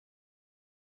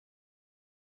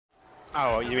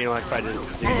Oh, you mean like if I just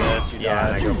do this, you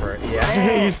Yeah, dodge? I go for it.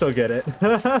 Yeah, you still get it.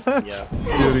 Yeah. Do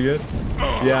it again.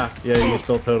 Yeah, you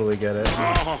still totally get it.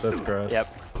 That's gross. Yep.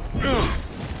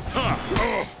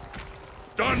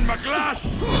 Done my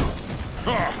glass.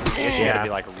 I guess you gotta be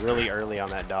like really early on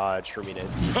that dodge for me to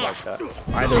like that.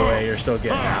 Either way, you're still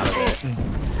getting out of it.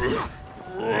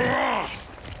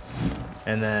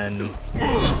 And then,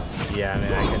 yeah, I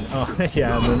mean, I can. Oh,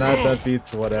 yeah, and then that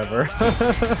beats whatever.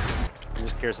 I'm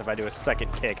just curious if I do a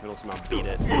second kick, if it'll somehow beat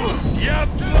it. Yes,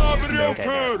 Okay,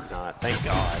 no, it's not. Thank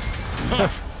God.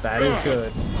 That is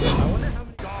good. I wonder how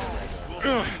many.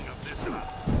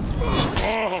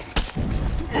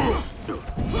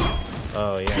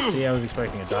 Oh yeah, see, I was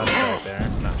expecting a dodge attack there.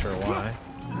 Not sure why.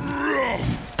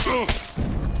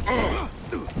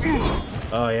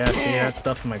 Oh yeah, see that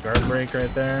stuff in my guard break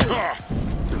right there?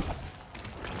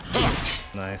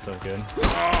 Nice, so good.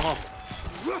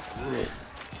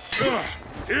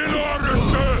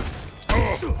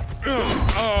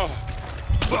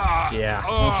 Yeah.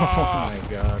 Oh my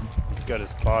god. It's good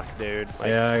as fuck, dude. Like,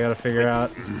 yeah, I gotta figure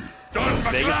out. the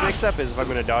biggest mix-up is if I'm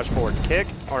gonna dodge forward kick,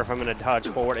 or if I'm gonna dodge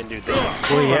forward and do this.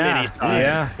 Well, yeah.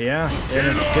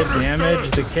 And it's good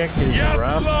damage. The kick is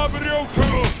rough.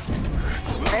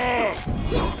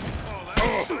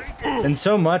 And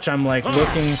so much, I'm like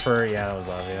looking for. Yeah, that was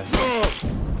obvious.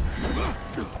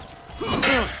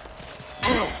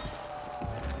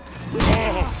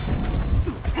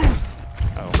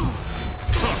 Oh.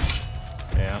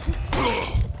 Yeah.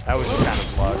 That was just kind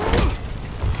of luck.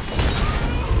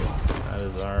 That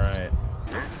is alright.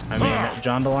 I mean,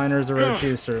 John DeLiner's Orochi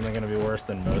is certainly going to be worse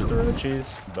than most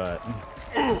Orochis, but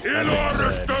that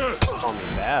being said, Call me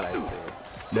bad, I see.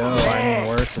 no, I mean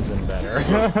worse isn't better.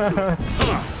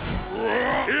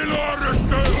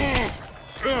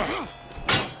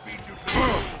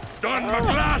 Done my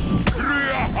glass.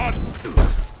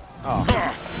 Oh.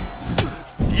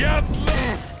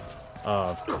 Oh,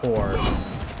 of course.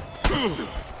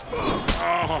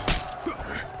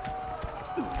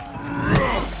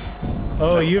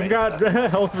 Oh, you've got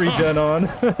health regen on.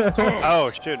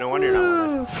 Oh, shoot, no wonder you're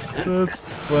not winning. That's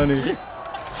funny.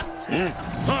 I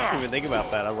didn't even think about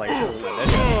that. I was like,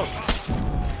 oh,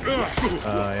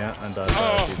 Yeah, I dodged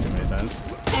that a few too many times.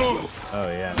 Oh,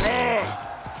 yeah.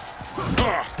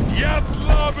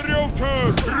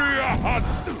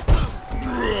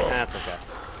 that's okay.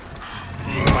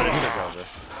 Punish is over.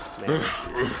 Maybe.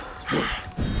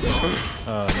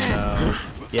 Oh, no.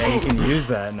 Yeah, you can use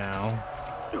that now.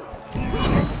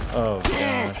 Oh,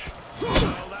 gosh.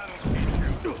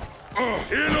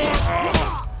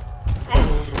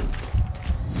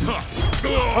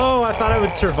 Oh, I thought I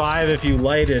would survive if you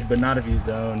lighted, but not if you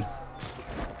zoned.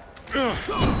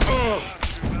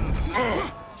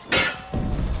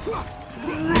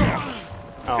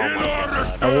 Oh my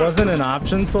God. That wasn't an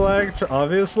option select,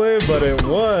 obviously, but it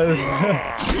was.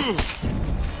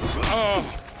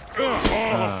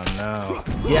 Oh no.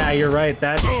 Yeah, you're right.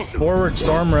 That forward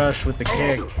storm rush with the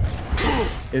kick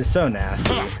is so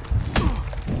nasty.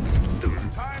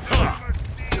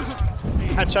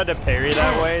 I tried to parry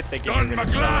that way, thinking you were going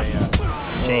to try a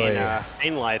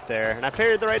chain light there, and I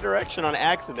parried the right direction on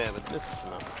accident, but missed it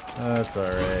somehow. That's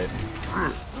alright.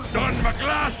 Done my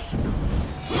glass.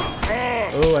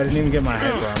 Oh, I didn't even get my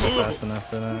hyper armor fast enough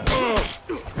for that.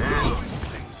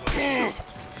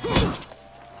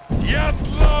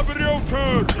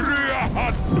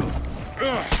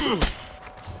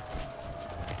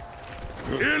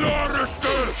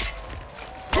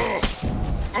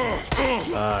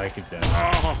 I keep doing it.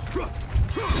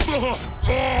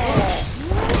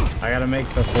 I gotta make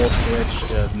the full switch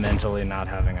to mentally not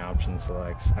having option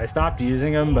selects. I stopped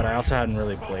using them, but I also hadn't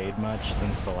really played much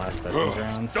since the last testing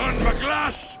rounds. Done my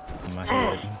glass. In my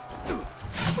head.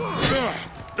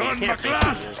 Done my Can't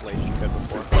glass. years late as you could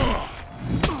before.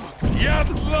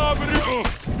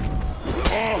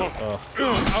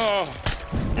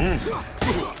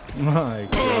 My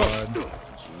god.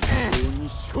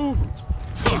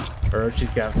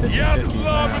 Orochi's got 50-50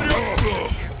 now.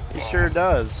 He sure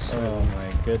does. Oh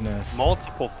my goodness.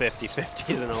 Multiple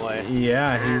 50-50s in a way.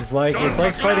 Yeah, he's like, it's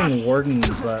like fighting Warden,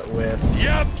 but with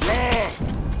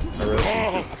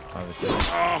Orochi, obviously.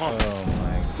 Oh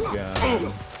my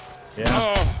god.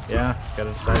 Yeah,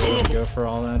 gotta decide where to go for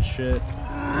all that shit.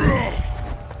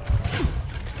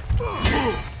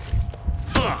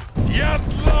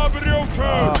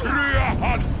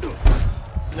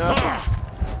 No.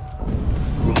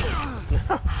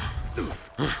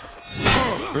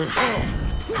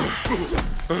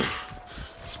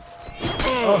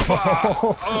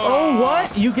 Oh,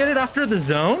 what? You get it after the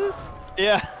zone?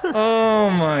 Yeah. Oh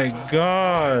my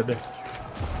god.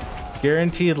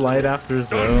 Guaranteed light after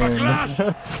zone.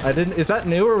 I didn't. Is that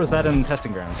new or was that in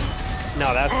testing grounds?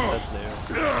 No, that's new.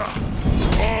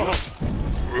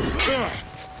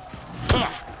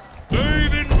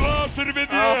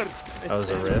 That was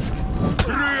a risk.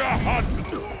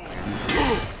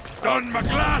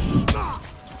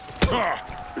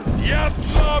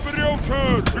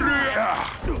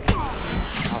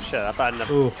 Oh shit! I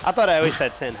thought I always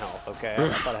had 10 health. Okay, I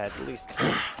thought I had at least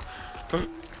 10.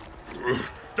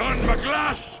 Done my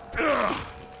glass.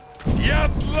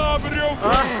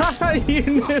 You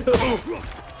knew.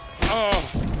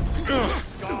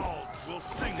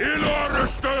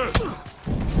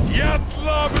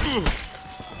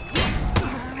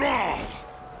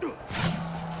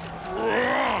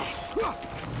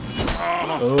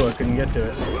 Oh, I couldn't get to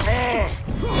it.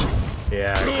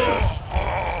 Yeah, gross.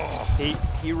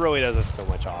 He really does have so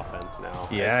much offense now.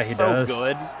 Yeah, he so does.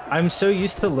 Good. I'm so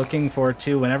used to looking for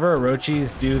too. Whenever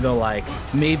Orochis do the like,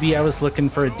 maybe I was looking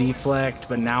for a deflect,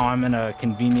 but now I'm in a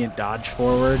convenient dodge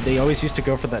forward. They always used to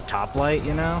go for that top light,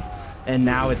 you know, and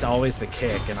now it's always the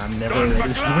kick, and I'm never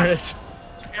ready for it.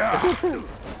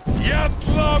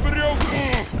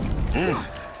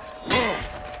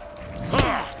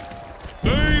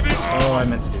 Oh, I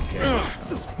meant to do kick.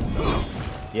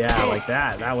 Yeah, like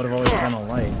that. That would have always been a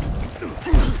light.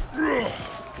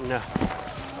 No.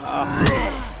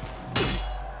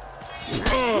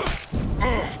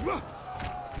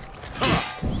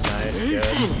 Nice, good.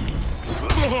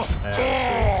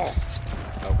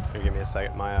 Oh, can you give me a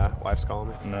second? My wife's calling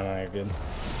me. No, you're good.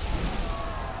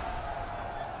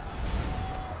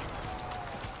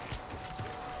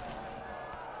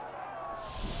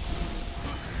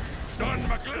 Done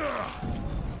my glass.